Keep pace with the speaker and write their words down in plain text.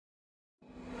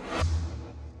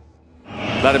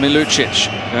Vladimir Lucic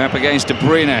going up against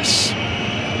Davies.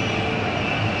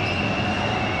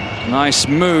 Nice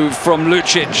move from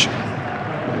Lucic.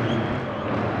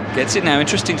 Gets it now.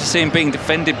 Interesting to see him being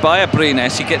defended by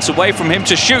Davies. He gets away from him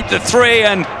to shoot the three,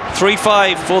 and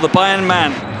 3-5 for the Bayern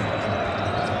man.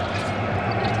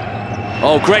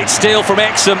 Oh, great steal from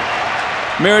Exum.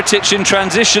 Mirotic in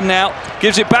transition now.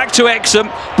 Gives it back to Exum.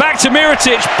 Back to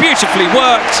Mirotic. Beautifully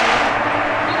worked.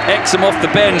 Exum off the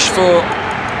bench for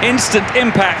instant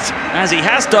impact, as he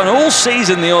has done all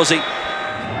season, the Aussie.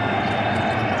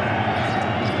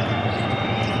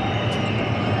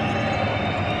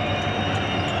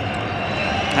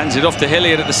 Hands it off to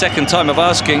Hilliard at the second time of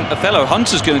asking. Othello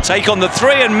Hunter's going to take on the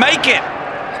three and make it.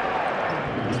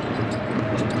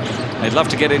 They'd love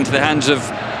to get into the hands of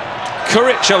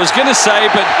Kuric, I was going to say,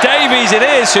 but Davies it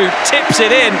is who tips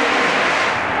it in.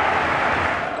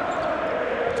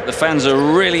 The fans are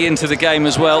really into the game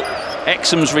as well.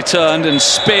 Exum's returned and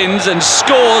spins and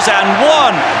scores and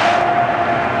one.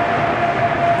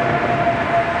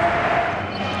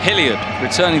 Hilliard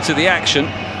returning to the action.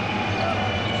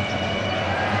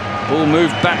 Ball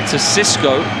moved back to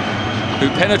Cisco, who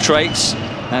penetrates,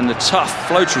 and the tough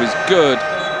floater is good.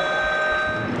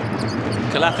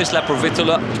 Kalathis,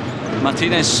 Laprovitola,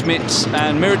 Martinez, Smits,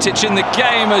 and Mirotic in the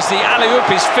game as the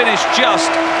alley-oop is finished just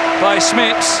by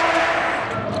Smits.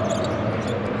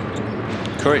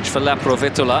 Kuric for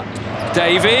Laprovitola.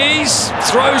 Davies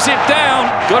throws it down.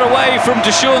 Got away from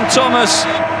Deshaun Thomas.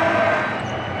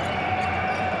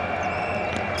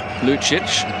 Lucic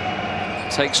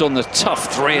takes on the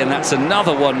tough three, and that's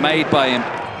another one made by him.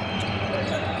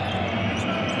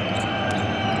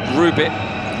 Rubit,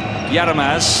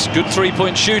 Yaramaz, good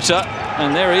three-point shooter,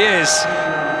 and there he is.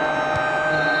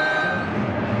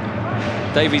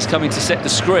 Davies coming to set the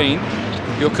screen.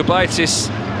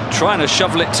 Jokubaitis trying to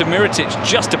shovel it to Mirotic,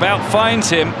 just about finds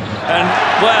him, and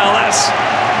well, that's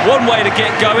one way to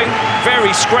get going.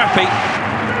 Very scrappy.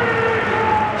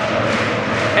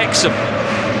 Exum.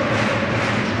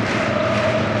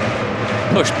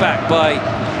 Pushed back by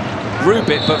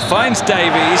Rubit, but finds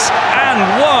Davies,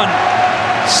 and one.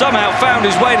 Somehow found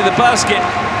his way to the basket,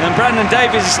 and Brandon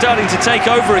Davies is starting to take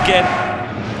over again.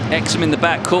 Exum in the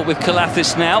backcourt with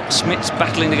Kalathis now. Smits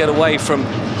battling to get away from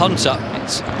Hunter.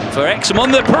 It's for Exum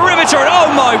on the perimeter, and oh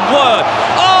my word!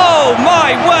 Oh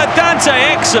my word, Dante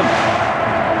Exum!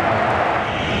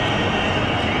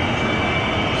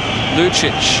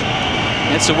 Lucic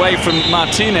gets away from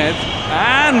Martinez,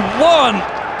 and one!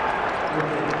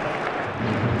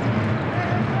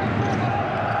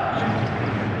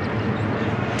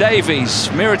 Davies,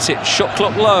 Mirotic, shot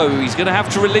clock low, he's going to have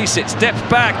to release it, steps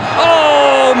back,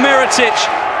 oh, Mirotic!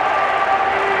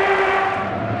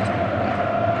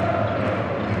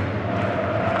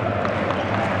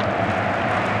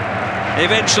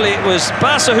 Eventually it was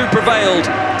Barca who prevailed,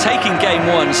 taking game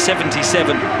one,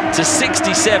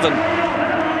 77-67.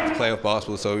 Playoff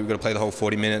basketball, so we've got to play the whole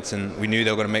 40 minutes, and we knew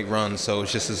they were going to make runs, so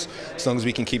it's just as long as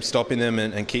we can keep stopping them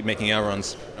and keep making our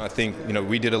runs. I think, you know,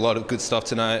 we did a lot of good stuff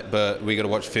tonight, but we got to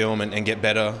watch film and get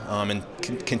better and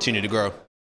continue to grow.